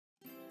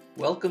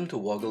Welcome to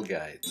Woggle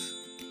Guides.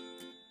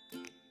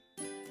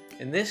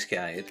 In this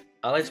guide,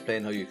 I'll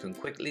explain how you can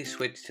quickly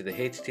switch to the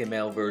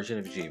HTML version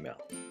of Gmail.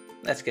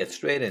 Let's get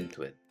straight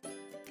into it.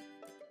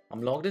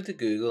 I'm logged into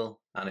Google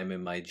and I'm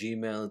in my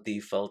Gmail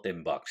default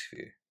inbox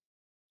view.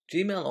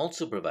 Gmail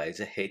also provides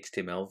a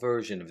HTML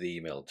version of the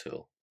email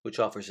tool, which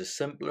offers a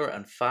simpler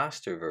and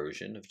faster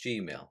version of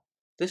Gmail.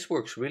 This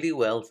works really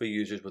well for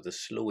users with a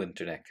slow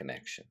internet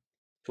connection.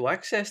 To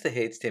access the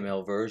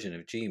HTML version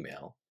of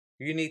Gmail,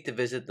 you need to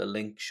visit the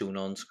link shown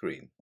on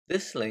screen.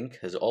 This link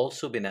has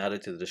also been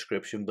added to the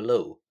description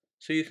below,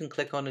 so you can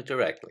click on it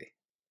directly.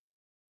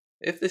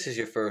 If this is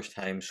your first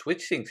time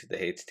switching to the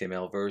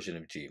HTML version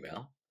of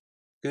Gmail,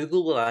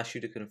 Google will ask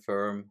you to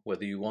confirm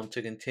whether you want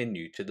to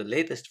continue to the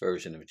latest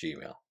version of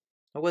Gmail,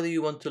 or whether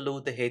you want to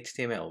load the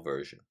HTML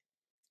version.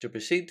 To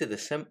proceed to the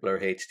simpler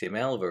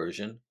HTML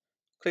version,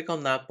 click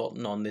on that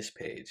button on this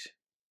page.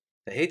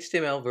 The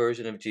HTML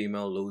version of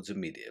Gmail loads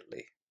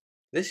immediately.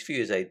 This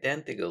view is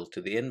identical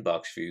to the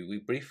inbox view we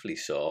briefly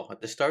saw at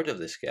the start of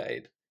this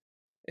guide.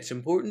 It's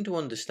important to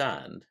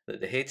understand that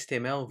the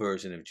HTML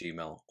version of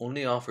Gmail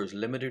only offers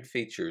limited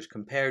features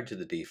compared to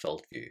the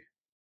default view.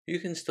 You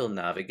can still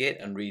navigate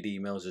and read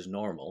emails as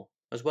normal,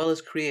 as well as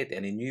create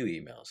any new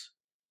emails.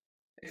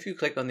 If you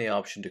click on the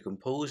option to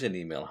compose an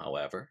email,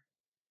 however,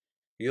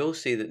 you'll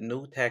see that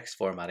no text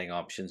formatting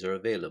options are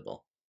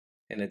available.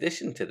 In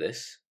addition to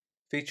this,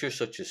 features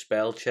such as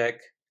spell check,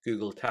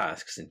 Google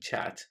Tasks, and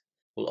chat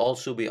will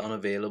also be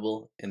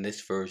unavailable in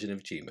this version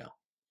of Gmail.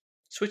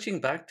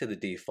 Switching back to the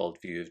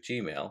default view of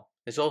Gmail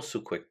is also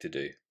quick to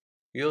do.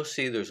 You'll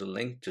see there's a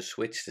link to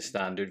switch to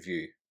standard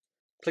view.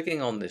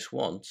 Clicking on this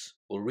once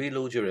will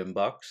reload your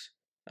inbox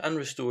and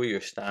restore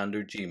your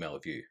standard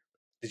Gmail view.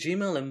 The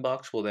Gmail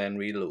inbox will then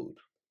reload,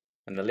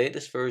 and the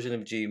latest version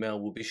of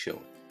Gmail will be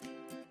shown.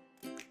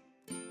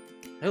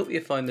 I hope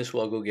you found this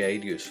Woggle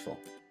guide useful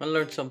and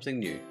learned something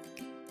new.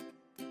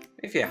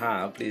 If you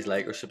have, please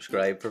like or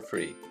subscribe for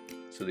free,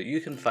 so that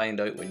you can find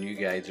out when new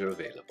guides are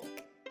available.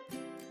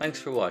 Thanks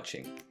for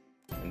watching,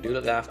 and do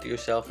look after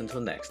yourself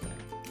until next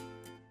time.